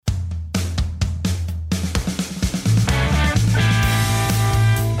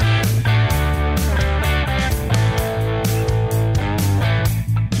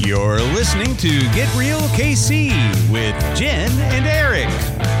You're listening to Get Real KC with Jen and Eric.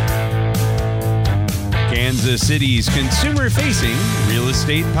 Kansas City's consumer-facing real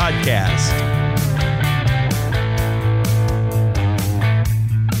estate podcast.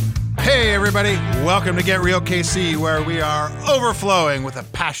 Hey everybody, welcome to Get Real KC, where we are overflowing with a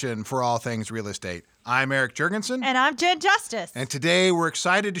passion for all things real estate. I'm Eric Jurgensen. And I'm Jen Justice. And today we're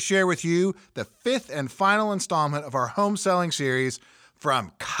excited to share with you the fifth and final installment of our home selling series,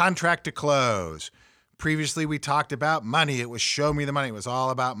 From Contract to Close. Previously we talked about money. It was Show Me the Money. It was all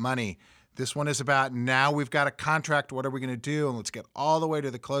about money. This one is about now we've got a contract, what are we going to do? And let's get all the way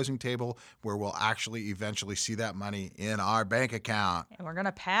to the closing table where we'll actually eventually see that money in our bank account. And we're going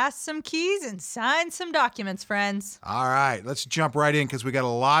to pass some keys and sign some documents, friends. All right, let's jump right in because we got a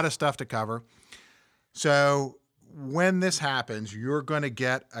lot of stuff to cover. So when this happens, you're going to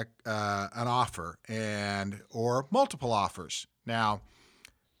get an offer or multiple offers. Now,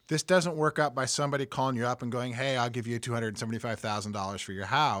 this doesn't work out by somebody calling you up and going, hey, I'll give you $275,000 for your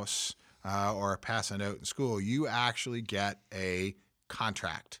house or pass a note in school. You actually get a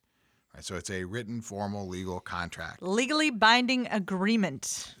contract. Right? So it's a written, formal, legal contract. Legally binding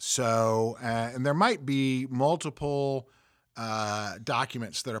agreement. So, and there might be multiple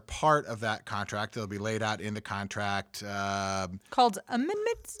documents that are part of that contract. They'll be laid out in the contract. Called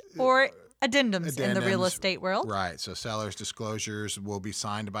amendments or addendums in the real estate world. Right. So seller's disclosures will be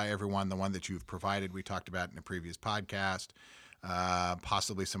signed by everyone. The one that you've provided, we talked about in a previous podcast.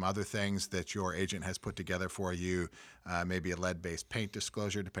 Possibly some other things that your agent has put together for you, maybe a lead-based paint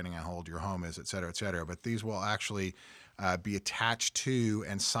disclosure, depending on how old your home is, et cetera, et cetera. But these will actually be attached to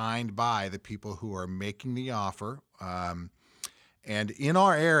and signed by the people who are making the offer. And in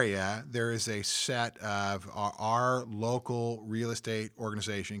our area, there is a set of our local real estate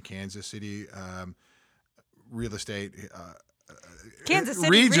organization, Kansas City Real Estate Kansas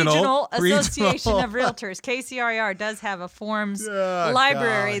City Regional Association of Realtors, KCRER, does have a forms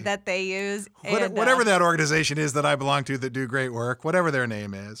library that they use. Whatever that organization is that I belong to that do great work, whatever their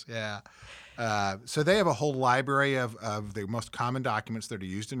name is, yeah. So they have a whole library of the most common documents that are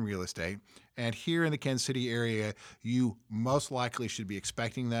used in real estate. And here in the Kansas City area, you most likely should be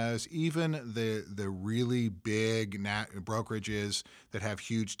expecting those. Even the really big brokerages that have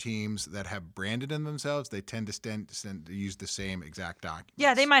huge teams that have branded in themselves, they tend to use the same exact documents.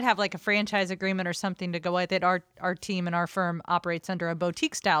 Yeah, they might have like a franchise agreement or something to go with it. Our team and our firm operates under a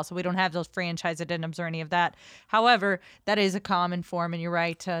boutique style, so we don't have those franchise addendums or any of that. However, that is a common form, and you're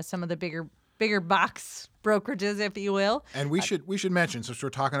right, some of the bigger box brokerages, if you will. And we should mention, since we're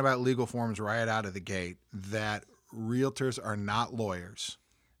talking about legal forms right out of the gate, that realtors are not lawyers.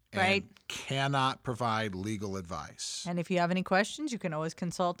 Right. And cannot provide legal advice. And if you have any questions, you can always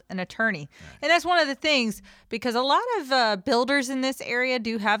consult an attorney. Right. And that's one of the things, because a lot of builders in this area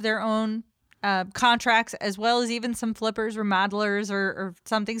do have their own contracts, as well as even some flippers, remodelers, or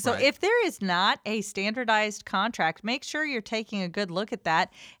something. So if there is not a standardized contract, make sure you're taking a good look at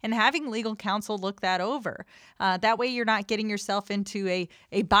that and having legal counsel look that over. That way you're not getting yourself into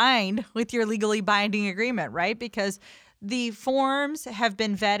a bind with your legally binding agreement, right? Because the forms have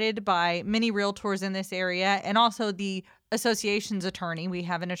been vetted by many realtors in this area, and also the association's attorney. We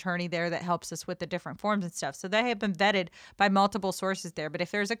have an attorney there that helps us with the different forms and stuff. So they have been vetted by multiple sources there. But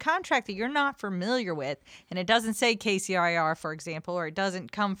if there's a contract that you're not familiar with, and it doesn't say KCRER, for example, or it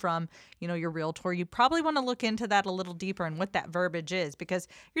doesn't come from, your realtor, you probably want to look into that a little deeper and what that verbiage is, because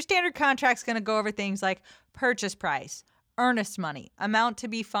your standard contract's going to go over things like purchase price, earnest money, amount to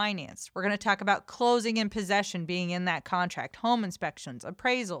be financed. We're going to talk about closing and possession being in that contract, home inspections,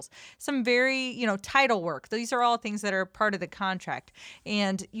 appraisals, some very, title work. These are all things that are part of the contract.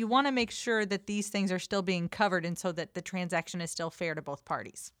 And you want to make sure that these things are still being covered, and so that the transaction is still fair to both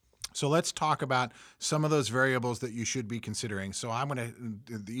parties. So let's talk about some of those variables that you should be considering. So I'm going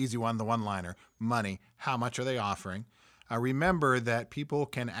to, the easy one, the one-liner, money. How much are they offering? Remember that people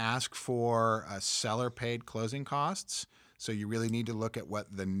can ask for seller-paid closing costs. So you really need to look at what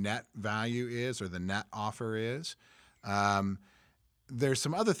the net value is or the net offer is. There's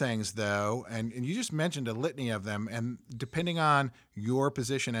some other things, though, and you just mentioned a litany of them. And depending on your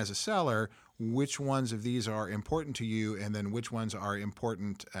position as a seller, which ones of these are important to you, and then which ones are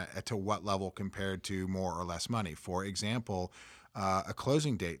important to what level compared to more or less money. For example, a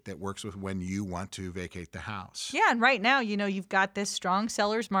closing date that works with when you want to vacate the house. Yeah, and right now, you've got this strong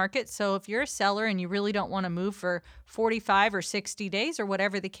seller's market. So if you're a seller and you really don't want to move for 45 or 60 days or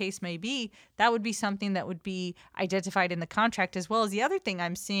whatever the case may be, that would be something that would be identified in the contract, as well as the other thing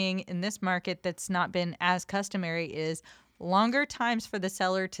I'm seeing in this market that's not been as customary is longer times for the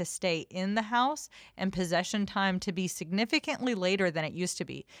seller to stay in the house and possession time to be significantly later than it used to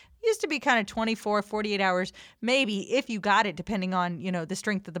be. It used to be kind of 24, 48 hours, maybe if you got it, depending on, the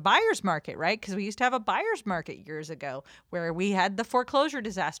strength of the buyer's market, right? Because we used to have a buyer's market years ago where we had the foreclosure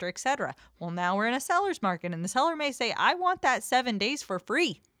disaster, et cetera. Well, now we're in a seller's market, and the seller may say, I want that 7 days for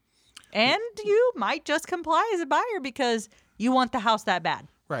free. And you might just comply as a buyer because you want the house that bad.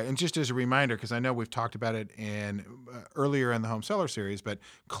 Right. And just as a reminder, because I know we've talked about it earlier in the Home Seller Series, but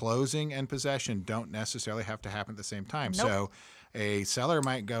closing and possession don't necessarily have to happen at the same time. Nope. So a seller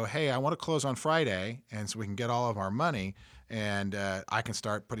might go, hey, I want to close on Friday, and so we can get all of our money, and I can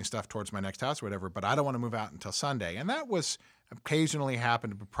start putting stuff towards my next house or whatever, but I don't want to move out until Sunday. And that was occasionally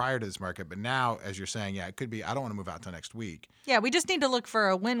happened prior to this market, but now, as you're saying, it could be I don't want to move out until next week. Yeah, we just need to look for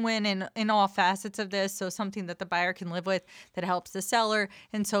a win-win in all facets of this, so something that the buyer can live with that helps the seller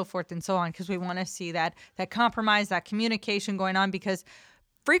and so forth and so on, because we want to see that compromise, that communication going on, because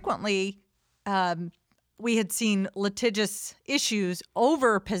frequently we had seen litigious issues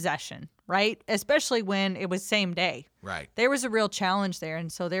over possession, right? Especially when it was same day. Right. There was a real challenge there,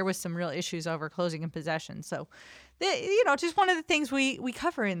 and so there was some real issues over closing and possession. So, just one of the things we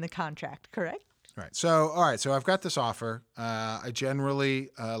cover in the contract, correct? Right. So I've got this offer. I generally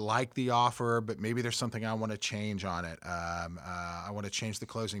like the offer, but maybe there's something I want to change on it. I want to change the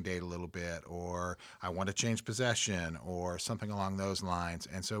closing date a little bit, or I want to change possession, or something along those lines.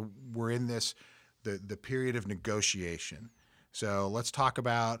 And so we're in the period of negotiation. So let's talk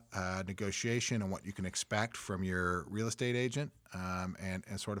about negotiation and what you can expect from your real estate agent,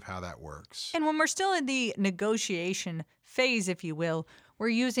 and sort of how that works. And when we're still in the negotiation phase, if you will, we're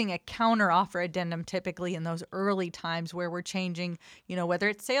using a counteroffer addendum typically in those early times where we're changing, whether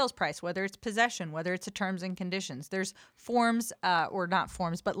it's sales price, whether it's possession, whether it's a terms and conditions. There's forms, or not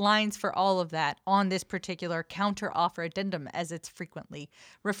forms, but lines for all of that on this particular counteroffer addendum, as it's frequently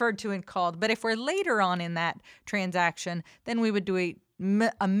referred to and called. But if we're later on in that transaction, then we would do a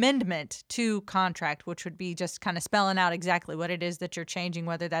amendment to contract, which would be just kind of spelling out exactly what it is that you're changing,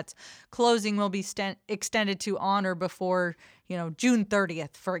 whether that's closing will be extended to on or before, June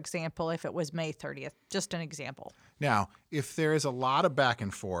 30th, for example, if it was May 30th, just an example. Now, if there is a lot of back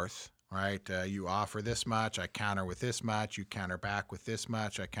and forth, right, you offer this much, I counter with this much, you counter back with this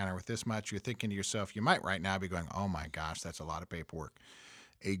much, I counter with this much, you're thinking to yourself, you might right now be going, oh my gosh, that's a lot of paperwork.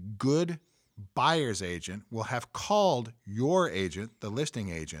 A good buyer's agent will have called your agent, the listing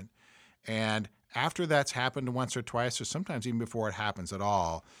agent, and after that's happened once or twice, or sometimes even before it happens at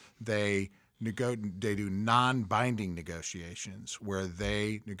all, they do non-binding negotiations where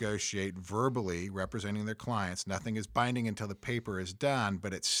they negotiate verbally representing their clients. Nothing is binding until the paper is done,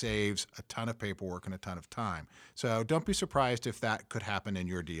 but it saves a ton of paperwork and a ton of time. So don't be surprised if that could happen in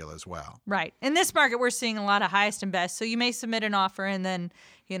your deal as well. Right. In this market, we're seeing a lot of highest and best. So you may submit an offer and then,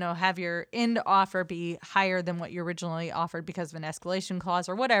 have your end offer be higher than what you originally offered because of an escalation clause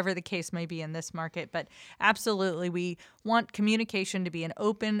or whatever the case may be in this market. But absolutely, we want communication to be an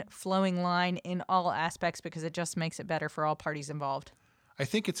open, flowing line in all aspects because it just makes it better for all parties involved. I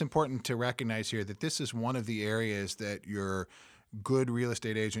think it's important to recognize here that this is one of the areas that your good real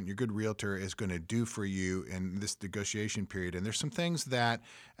estate agent, your good realtor is going to do for you in this negotiation period. And there's some things that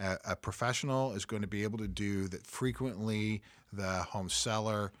a professional is going to be able to do that frequently the home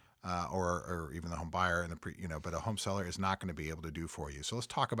seller or even the home buyer but a home seller is not going to be able to do for you. So let's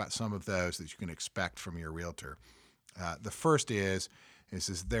talk about some of those that you can expect from your realtor. The first is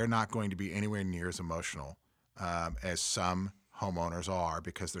they're not going to be anywhere near as emotional as some homeowners are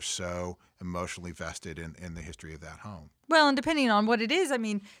because they're so emotionally vested in the history of that home. Well, and depending on what it is,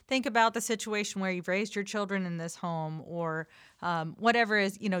 think about the situation where you've raised your children in this home or whatever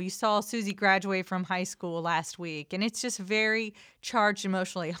is, you saw Susie graduate from high school last week, and it's just very charged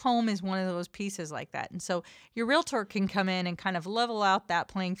emotionally. Home is one of those pieces like that. And so your realtor can come in and kind of level out that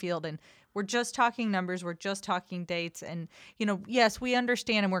playing field, and we're just talking numbers, we're just talking dates, and, yes, we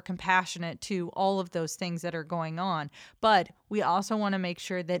understand and we're compassionate to all of those things that are going on, but we also want to make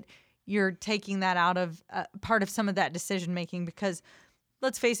sure that you're taking that out of part of some of that decision making because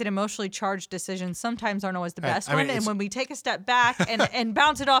let's face it, emotionally charged decisions sometimes aren't always the best one. And when we take a step back and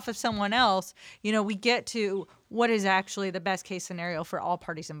bounce it off of someone else, we get to what is actually the best case scenario for all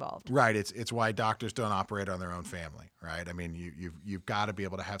parties involved. Right. It's why doctors don't operate on their own family, right? You've got to be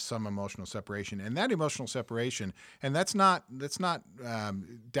able to have some emotional separation, and that emotional separation, and that's not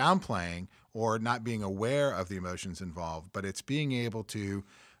downplaying or not being aware of the emotions involved, but it's being able to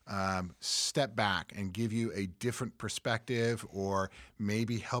step back and give you a different perspective or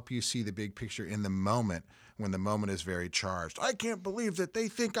maybe help you see the big picture in the moment when the moment is very charged. I can't believe that they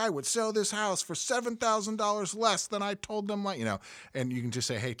think I would sell this house for $7,000 less than I told them. And you can just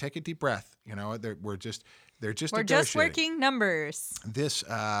say, hey, take a deep breath. We're just just working numbers. This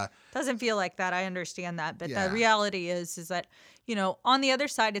doesn't feel like that. I understand that, but Yeah. the reality is that on the other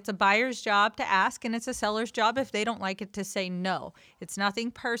side, it's a buyer's job to ask, and it's a seller's job if they don't like it to say no. It's nothing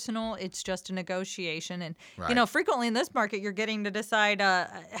personal. It's just a negotiation, and Right. frequently in this market, you're getting to decide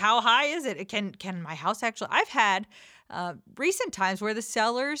how high is it. Can my house actually? I've had recent times where the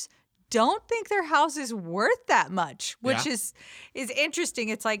sellers don't think their house is worth that much, which Yeah. is interesting.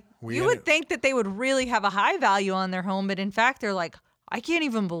 It's like We you had would it- think that they would really have a high value on their home, but in fact, they're like, I can't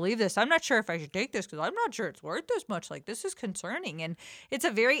even believe this. I'm not sure if I should take this because I'm not sure it's worth this much. Like, this is concerning. And it's a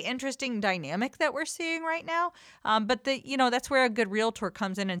very interesting dynamic that we're seeing right now. But that's where a good realtor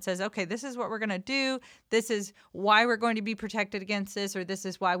comes in and says, okay, this is what we're going to do. This is why we're going to be protected against this, or this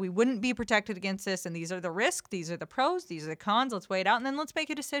is why we wouldn't be protected against this. And these are the risks. These are the pros. These are the cons. Let's weigh it out. And then let's make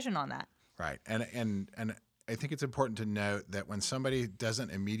a decision on that. Right. And I think it's important to note that when somebody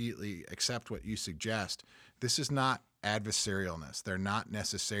doesn't immediately accept what you suggest, this is not adversarialness. They're not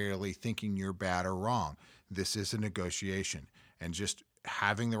necessarily thinking you're bad or wrong. This is a negotiation. And just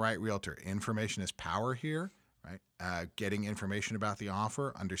having the right realtor, information is power here, right? Getting information about the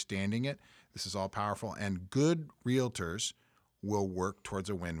offer, understanding it, this is all powerful. And good realtors will work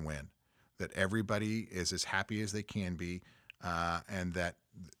towards a win-win, that everybody is as happy as they can be,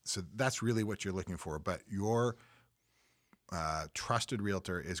 so that's really what you're looking for. But your trusted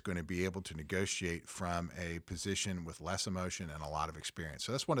realtor is going to be able to negotiate from a position with less emotion and a lot of experience.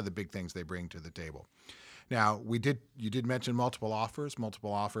 So that's one of the big things they bring to the table. Now, you did mention multiple offers.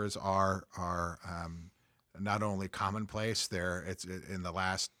 Multiple offers are not only commonplace. It's in the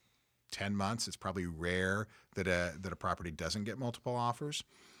last 10 months. It's probably rare that a property doesn't get multiple offers.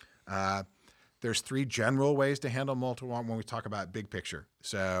 There's three general ways to handle multiple when we talk about big picture.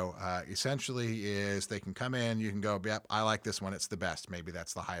 So essentially is they can come in, you can go, yep, I like this one, it's the best. Maybe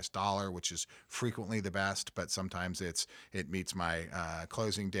that's the highest dollar, which is frequently the best, but sometimes it meets my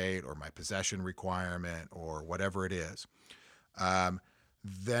closing date or my possession requirement or whatever it is.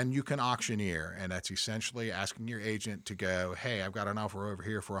 Then you can auctioneer, and that's essentially asking your agent to go, hey, I've got an offer over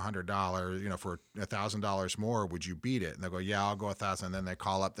here for $100, for $1,000 more. Would you beat it? And they'll go, yeah, I'll go 1,000. And then they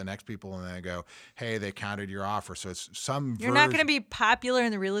call up the next people and they go, hey, they countered your offer. So it's some You're not going to be popular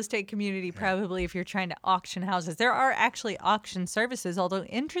in the real estate community probably if you're trying to auction houses. There are actually auction services, although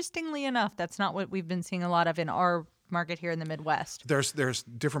interestingly enough, that's not what we've been seeing a lot of in our market here in the Midwest. There's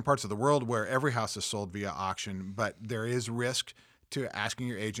different parts of the world where every house is sold via auction, but there is risk to asking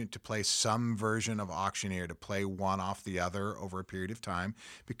your agent to play some version of auctioneer, to play one off the other over a period of time,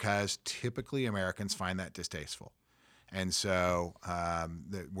 because typically Americans find that distasteful. And so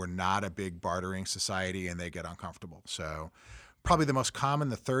we're not a big bartering society and they get uncomfortable. So probably the most common,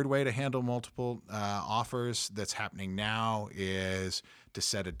 the third way to handle multiple offers that's happening now is to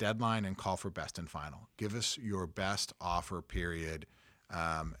set a deadline and call for best and final. Give us your best offer, period.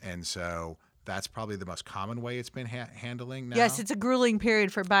 And so that's probably the most common way it's been handling now. Yes, it's a grueling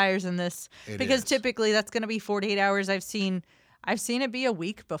period for buyers in this because is. typically that's going to be 48 hours. I've seen it be a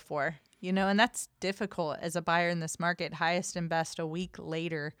week before, and that's difficult as a buyer in this market. Highest and best a week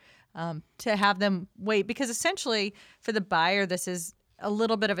later, to have them wait, because essentially for the buyer this is a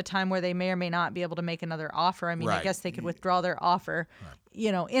little bit of a time where they may or may not be able to make another offer. I mean, I Right. guess they could withdraw their offer,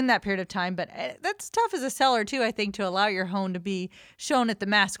 in that period of time. But that's tough as a seller, too, I think, to allow your home to be shown at the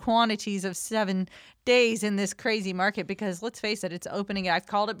mass quantities of 7 days in this crazy market. Because let's face it, it's opening. I've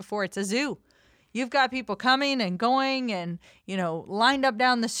called it before. It's a zoo. You've got people coming and going and, lined up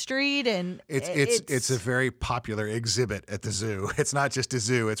down the street. And It's a very popular exhibit at the zoo. It's not just a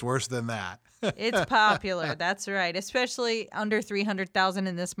zoo. It's worse than that. It's popular. That's right. Especially under 300,000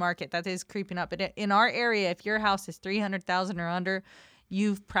 in this market. That is creeping up. But in our area, if your house is 300,000 or under,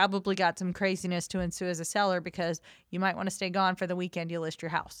 you've probably got some craziness to ensue as a seller, because you might want to stay gone for the weekend you list your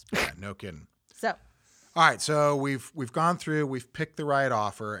house. Yeah, no kidding. So All right, so we've gone through, we've picked the right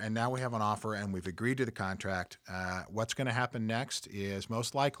offer, and now we have an offer, and we've agreed to the contract. What's going to happen next is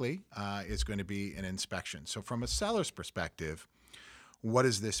most likely is going to be an inspection. So from a seller's perspective, what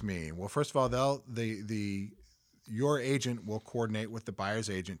does this mean? Well, first of all, your agent will coordinate with the buyer's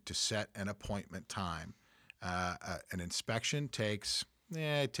agent to set an appointment time. An inspection takes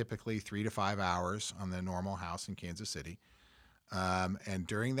typically 3 to 5 hours on the normal house in Kansas City. And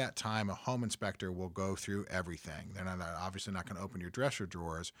during that time, a home inspector will go through everything. They're obviously not going to open your dresser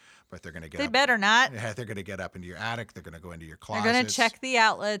drawers, but they're going to get They up. better not. Yeah, they're going to get up into your attic. They're going to go into your closets. They're going to check the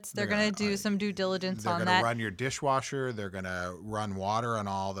outlets. They're They're going to gonna, do some due diligence They're on going that. to run your dishwasher. They're going to run water on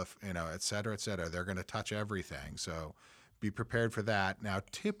all the, et cetera, et cetera. They're going to touch everything. So be prepared for that. Now,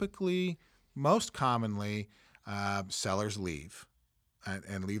 typically, most commonly, sellers leave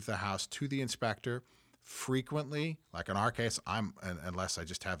and leave the house to the inspector. Frequently, like in our case, unless I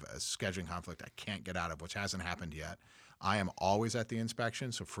just have a scheduling conflict I can't get out of, which hasn't happened yet, I am always at the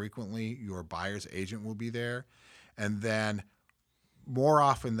inspection. So frequently, your buyer's agent will be there. And then more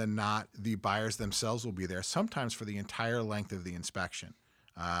often than not, the buyers themselves will be there, sometimes for the entire length of the inspection.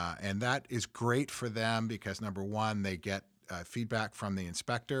 And that is great for them because, number one, they get feedback from the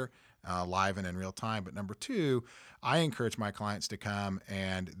inspector live and in real time. But number two, I encourage my clients to come,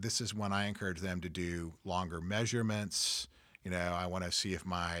 and this is when I encourage them to do longer measurements. I want to see if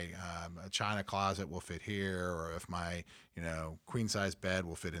my china closet will fit here, or if my queen size bed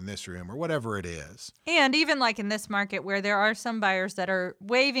will fit in this room, or whatever it is. And even like in this market where there are some buyers that are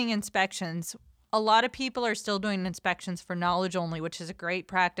waiving inspections, a lot of people are still doing inspections for knowledge only, which is a great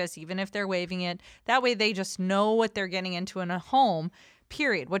practice, even if they're waiving it. That way they just know what they're getting into in a home,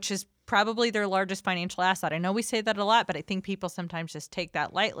 period, which is probably their largest financial asset. I know we say that a lot, but I think people sometimes just take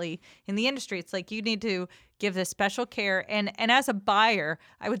that lightly. In the industry, it's like you need to give this special care. And as a buyer,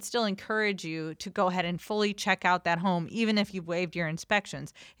 I would still encourage you to go ahead and fully check out that home, even if you've waived your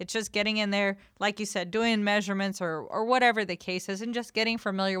inspections. It's just getting in there, like you said, doing measurements or whatever the case is, and just getting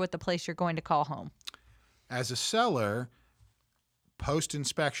familiar with the place you're going to call home. As a seller,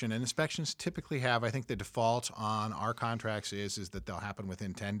 post-inspection, and inspections typically have, I think the default on our contracts is that they'll happen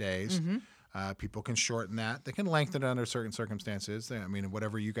within 10 days. Mm-hmm. People can shorten that. They can lengthen it under certain circumstances.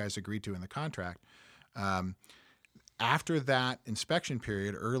 Whatever you guys agreed to in the contract. After that inspection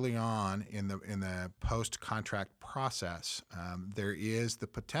period, early on in the post-contract process, there is the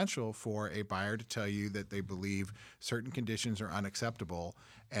potential for a buyer to tell you that they believe certain conditions are unacceptable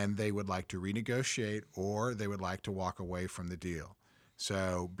and they would like to renegotiate, or they would like to walk away from the deal.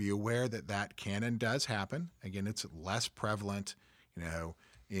 So be aware that can and does happen. Again, it's less prevalent,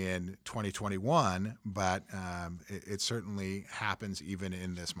 in 2021, but it certainly happens even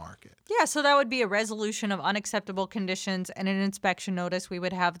in this market. Yeah, so that would be a resolution of unacceptable conditions and an inspection notice. We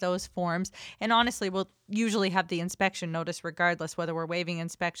would have those forms. And honestly, we'll usually have the inspection notice regardless, whether we're waiving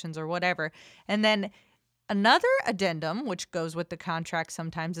inspections or whatever. And then another addendum, which goes with the contract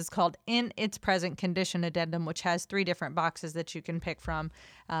sometimes, is called in its present condition addendum, which has 3 different boxes that you can pick from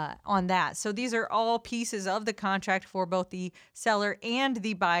on that. So these are all pieces of the contract for both the seller and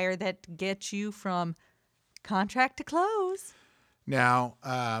the buyer that get you from contract to close. Now,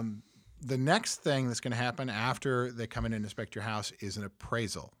 the next thing that's going to happen after they come in and inspect your house is an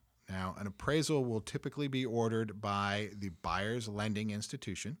appraisal. Now, an appraisal will typically be ordered by the buyer's lending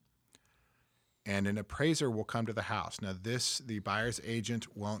institution, and an appraiser will come to the house. Now, the buyer's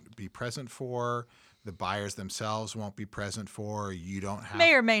agent won't be present for. The buyers themselves won't be present for. You don't have...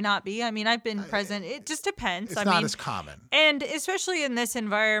 May or may not be. I've been present. It just depends. It's not as common. And especially in this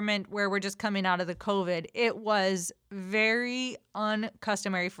environment where we're just coming out of the COVID, it was very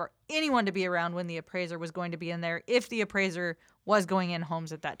uncustomary for anyone to be around when the appraiser was going to be in there, if the appraiser was going in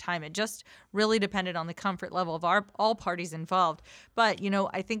homes at that time. It just really depended on the comfort level of all parties involved. But,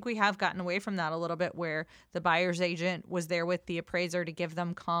 I think we have gotten away from that a little bit, where the buyer's agent was there with the appraiser to give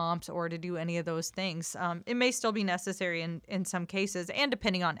them comps or to do any of those things. It may still be necessary in some cases, and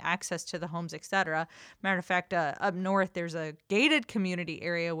depending on access to the homes, et cetera. Matter of fact, up north, there's a gated community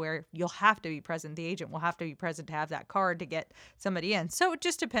area where you'll have to be present. The agent will have to be present to have that card to get somebody in. So it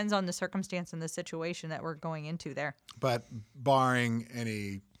just depends on the circumstance and the situation that we're going into there. But barring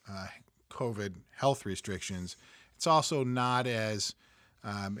any COVID health restrictions, it's also not as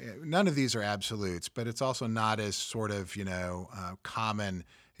none of these are absolutes, but it's also not as sort of common.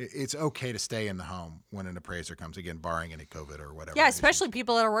 It's okay to stay in the home when an appraiser comes, again, barring any COVID or whatever. Yeah, especially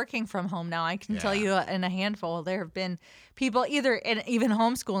people that are working from home now. I can tell you in a handful, there have been people and even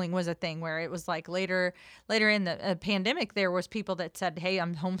homeschooling was a thing where it was like later in the pandemic, there was people that said, hey,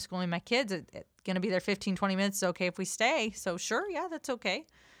 I'm homeschooling my kids. It's going to be there 15, 20 minutes. It's okay if we stay. So sure, yeah, that's okay.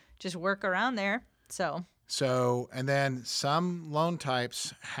 Just work around there. So, and then some loan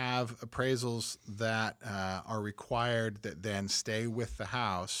types have appraisals that are required that then stay with the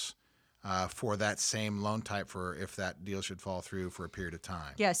house for that same loan type for if that deal should fall through for a period of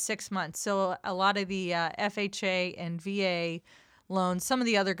time. Yeah, 6 months. So a lot of the FHA and VA loans, some of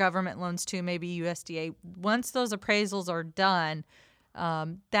the other government loans too, maybe USDA, once those appraisals are done,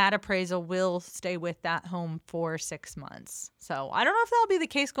 that appraisal will stay with that home for 6 months. So I don't know if that'll be the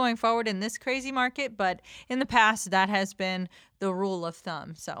case going forward in this crazy market, but in the past, that has been the rule of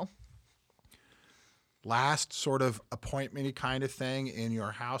thumb. So last sort of appointment-y kind of thing in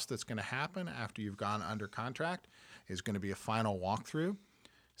your house that's going to happen after you've gone under contract is going to be a final walkthrough.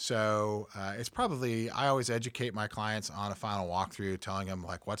 So it's probably, I always educate my clients on a final walkthrough, telling them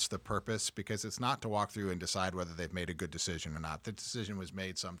like, what's the purpose? Because it's not to walk through and decide whether they've made a good decision or not. The decision was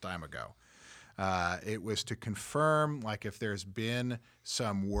made some time ago. It was to confirm, like, if there's been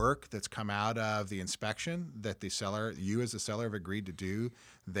some work that's come out of the inspection that the seller, you as the seller, have agreed to do,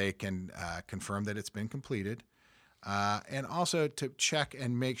 they can confirm that it's been completed. And also to check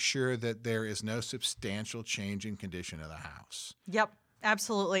and make sure that there is no substantial change in condition of the house. Yep.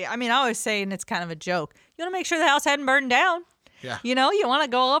 Absolutely. I mean, I always say, and it's kind of a joke, you want to make sure the house hadn't burned down. Yeah. You know, you want to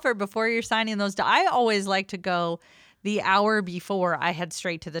go over before you're signing those. I always like to go the hour before I head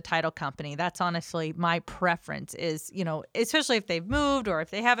straight to the title company. That's honestly my preference is, you know, especially if they've moved or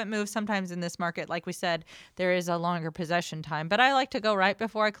if they haven't moved. Sometimes in this market, like we said, there is a longer possession time. But I like to go right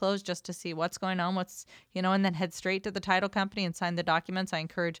before I close just to see what's going on, and then head straight to the title company and sign the documents. I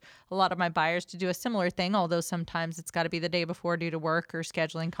encourage a lot of my buyers to do a similar thing, although sometimes it's got to be the day before due to work or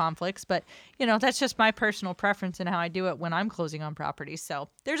scheduling conflicts. But, that's just my personal preference and how I do it when I'm closing on properties. So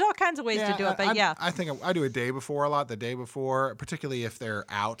there's all kinds of ways to do it. But I think I do a day before a lot. The day before, particularly if they're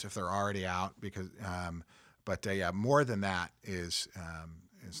already out, because more than that is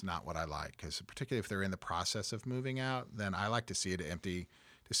not what I like, because particularly if they're in the process of moving out, then I like to see it empty,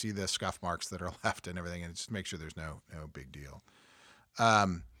 to see the scuff marks that are left and everything, and just make sure there's no big deal.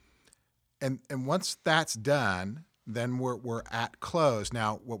 And once that's done, then we're at close.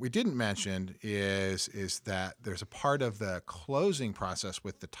 Now, what we didn't mention is that there's a part of the closing process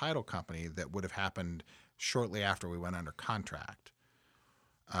with the title company that would have happened shortly after we went under contract,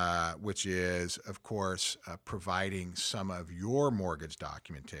 which is, of course, providing some of your mortgage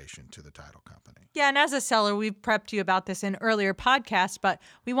documentation to the title company. Yeah, and as a seller, we've prepped you about this in earlier podcasts, but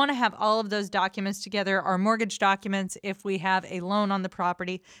we want to have all of those documents together. Our mortgage documents, if we have a loan on the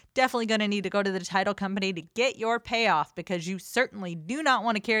property, definitely going to need to go to the title company to get your payoff, because you certainly do not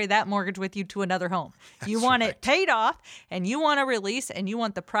want to carry that mortgage with you to another home. You want it paid off, and you want a release, and you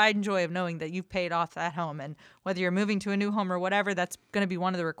want the pride and joy of knowing that you've paid off that home. And whether you're moving to a new home or whatever, that's going to be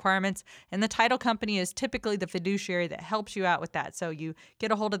one of the requirements. And the title company is typically the fiduciary that helps you out with that. So you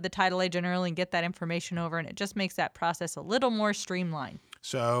get a hold of the title agent early and get that information over, and it just makes that process a little more streamlined.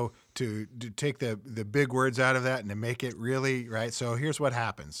 So to take the big words out of that and to make it really right, so here's what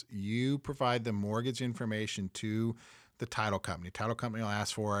happens. You provide the mortgage information to the title company. Title company will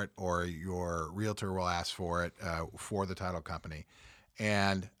ask for it, or your realtor will ask for it for the title company.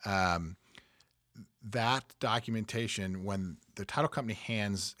 And that documentation, when the title company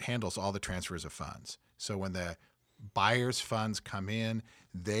handles all the transfers of funds. So when the buyer's funds come in,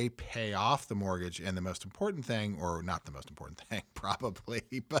 they pay off the mortgage, and the most important thing, or not the most important thing, probably,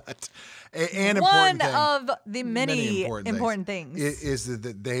 but an important thing, one of the many important things is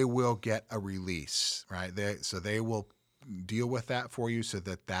that they will get a release, right? So they will deal with that for you, so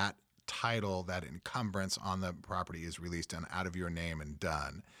that title, that encumbrance on the property is released and out of your name and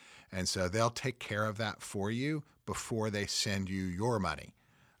done. And so they'll take care of that for you before they send you your money,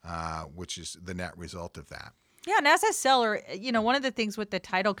 which is the net result of that. Yeah, and as a seller, one of the things with the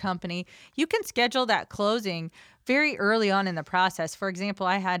title company, you can schedule that closing very early on in the process. For example,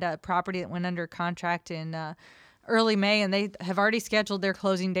 I had a property that went under contract in early May, and they have already scheduled their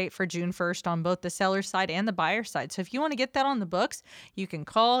closing date for June 1st on both the seller side and the buyer side. So if you want to get that on the books, you can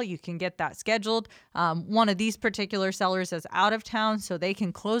call, you can get that scheduled. One of these particular sellers is out of town, so they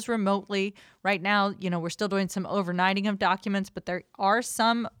can close remotely. Right now, we're still doing some overnighting of documents, but there are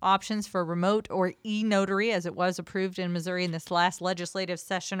some options for remote or e-notary, as it was approved in Missouri in this last legislative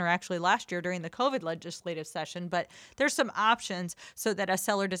session, or actually last year during the COVID legislative session. But there's some options so that a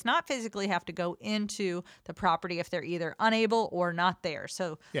seller does not physically have to go into the property if they're either unable or not there.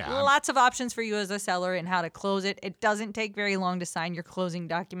 So lots of options for you as a seller and how to close it. It doesn't take very long to sign your closing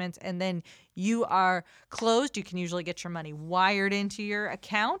documents, and then you are closed. You can usually get your money wired into your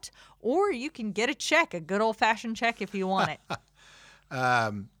account, or you can get a check, a good old-fashioned check if you want it.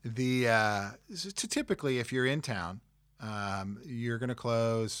 Typically, if you're in town, you're going to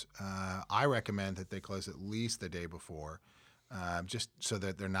close. I recommend that they close at least the day before, just so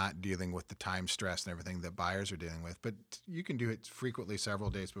that they're not dealing with the time stress and everything that buyers are dealing with. But you can do it frequently several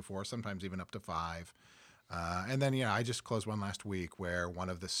days before, sometimes even up to 5. And then, I just closed one last week where one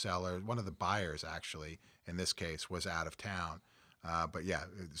of the buyers actually, in this case, was out of town.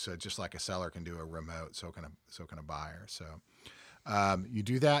 So just like a seller can do a remote, so can a buyer. So You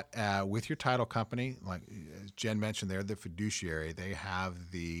do that with your title company. Like as Jen mentioned, they're the fiduciary. They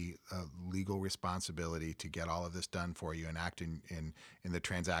have the legal responsibility to get all of this done for you and act in the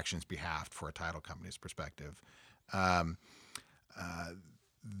transaction's behalf for a title company's perspective.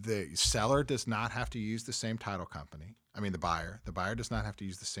 The seller does not have to use the same title company. I mean, the buyer does not have to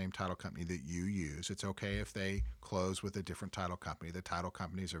use the same title company that you use. It's okay if they close with a different title company. The title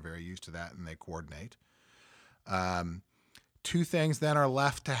companies are very used to that and they coordinate. Two things then are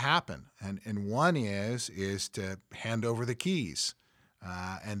left to happen. And one is to hand over the keys.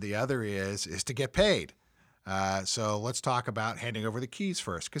 And the other is to get paid. So let's talk about handing over the keys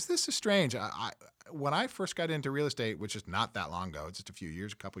first, because this is strange. When I first got into real estate, which is not that long ago, just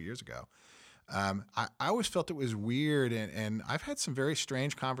a couple years ago, I always felt it was weird, and I've had some very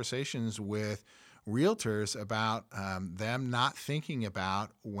strange conversations with realtors about them not thinking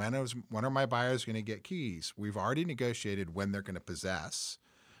about when are my buyers going to get keys. We've already negotiated when they're going to possess,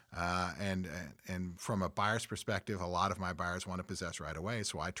 and from a buyer's perspective, a lot of my buyers want to possess right away,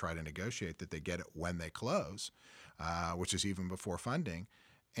 so I try to negotiate that they get it when they close, which is even before funding.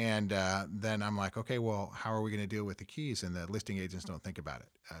 And then I'm like, okay, well, how are we going to deal with the keys? And the listing agents don't think about it.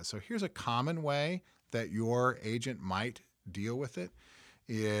 So here's a common way that your agent might deal with it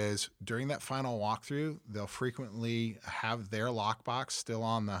is during that final walkthrough, they'll frequently have their lockbox still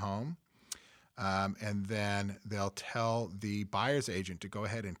on the home. And then they'll tell the buyer's agent to go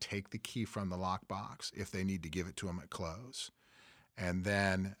ahead and take the key from the lockbox if they need to give it to them at close. And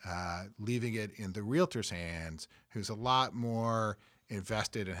then leaving it in the realtor's hands, who's a lot more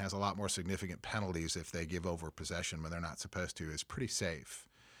invested and has a lot more significant penalties if they give over possession when they're not supposed to, is pretty safe.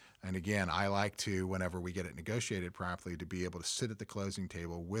 And again, I like to, whenever we get it negotiated properly, to be able to sit at the closing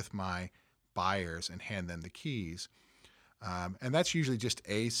table with my buyers and hand them the keys. And that's usually just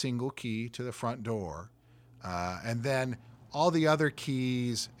a single key to the front door. And then all the other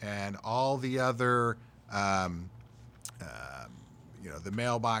keys and all the other, the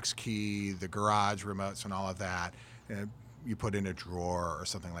mailbox key, the garage remotes and all of that, you put in a drawer or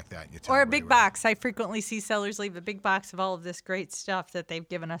something like that. And you tell or a big box. I frequently see sellers leave a big box of all of this great stuff that they've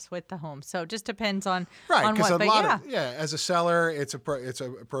given us with the home. So it just depends on right, what. But as a seller, it's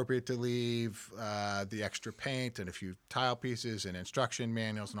appropriate to leave the extra paint and a few tile pieces and instruction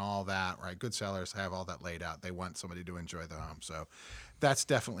manuals and all that. Right, good sellers have all that laid out. They want somebody to enjoy the home. So that's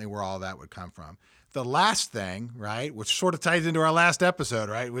definitely where all that would come from. The last thing, right, which sort of ties into our last episode,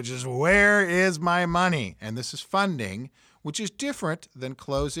 right, which is where is my money? And this is funding, which is different than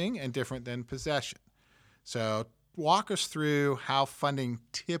closing and different than possession. So walk us through how funding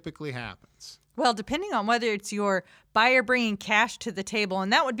typically happens. Well, depending on whether it's your buyer bringing cash to the table,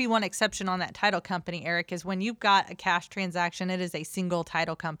 and that would be one exception on that title company, Eric, is when you've got a cash transaction, it is a single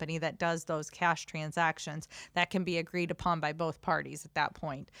title company that does those cash transactions that can be agreed upon by both parties at that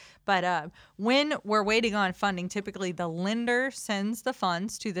point. But when we're waiting on funding, typically the lender sends the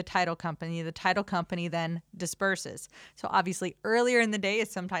funds to the title company. The title company then disperses. So obviously earlier in the day is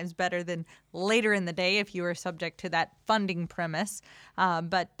sometimes better than later in the day if you are subject to that funding premise.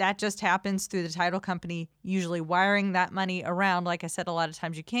 But that just happens through the title company usually wiring that money around. Like I said, a lot of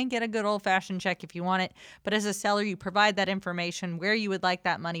times you can get a good old-fashioned check if you want it, but as a seller, you provide that information where you would like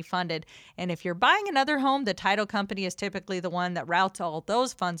that money funded. And if you're buying another home, the title company is typically the one that routes all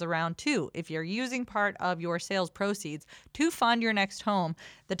those funds around too. If you're using part of your sales proceeds to fund your next home,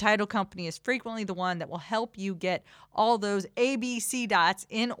 the title company is frequently the one that will help you get all those ABC dots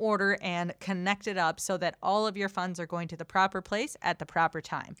in order and connected up so that all of your funds are going to the proper place at the proper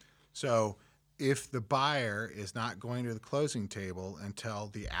time. So if the buyer is not going to the closing table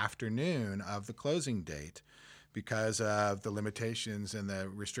until the afternoon of the closing date because of the limitations and the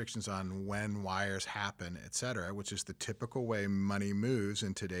restrictions on when wires happen, et cetera, which is the typical way money moves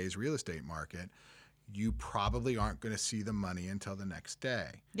in today's real estate market, you probably aren't going to see the money until the next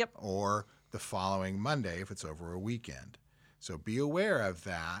day. Yep. Or the following Monday if it's over a weekend. So be aware of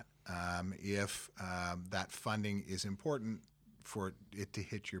that if that funding is important for it to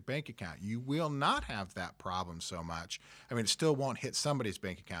hit your bank account. You will not have that problem so much. I mean, it still won't hit somebody's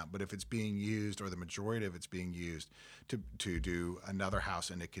bank account, but if it's being used or the majority of it's being used to do another house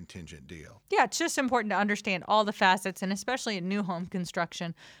in a contingent deal. Yeah, it's just important to understand all the facets, and especially in new home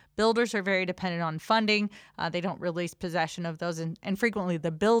construction, builders are very dependent on funding. They don't release possession of those, and frequently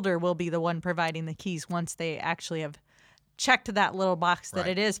the builder will be the one providing the keys once they actually have checked that little box that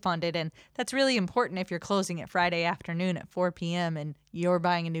Right. it is funded. And that's really important if you're closing it Friday afternoon at 4 p.m. and you're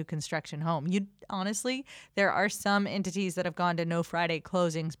buying a new construction home. Honestly, there are some entities that have gone to no Friday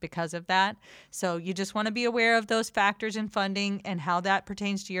closings because of that. So you just want to be aware of those factors in funding and how that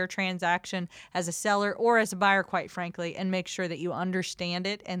pertains to your transaction as a seller or as a buyer, quite frankly, and make sure that you understand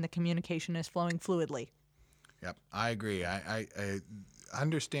it and the communication is flowing fluidly. Yep, I agree. I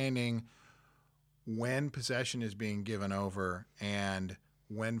understanding when possession is being given over and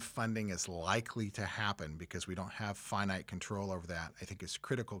when funding is likely to happen, because we don't have finite control over that, I think is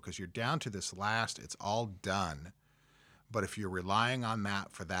critical, because you're down to this last, it's all done. But if you're relying on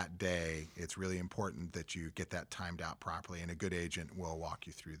that for that day, it's really important that you get that timed out properly, and a good agent will walk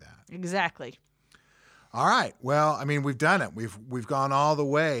you through that. Exactly. All right. Well, I mean, we've done it. We've gone all the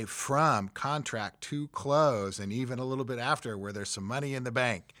way from contract to close, and even a little bit after, where there's some money in the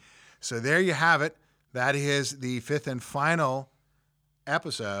bank. So there you have it. That is the 5th and final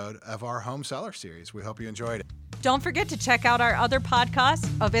episode of our home seller series. We hope you enjoyed it. Don't forget to check out our other podcasts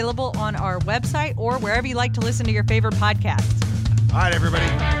available on our website or wherever you like to listen to your favorite podcasts. All right, everybody.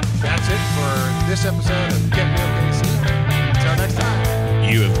 That's it for this episode of Get Real KC. Until next time.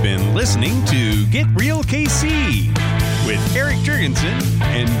 You have been listening to Get Real KC with Eric Jurgensen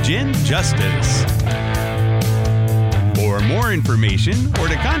and Jen Justice. For more information or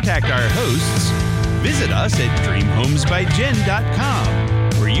to contact our hosts, visit us at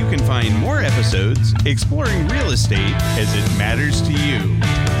dreamhomesbyjen.com, where you can find more episodes exploring real estate as it matters to you.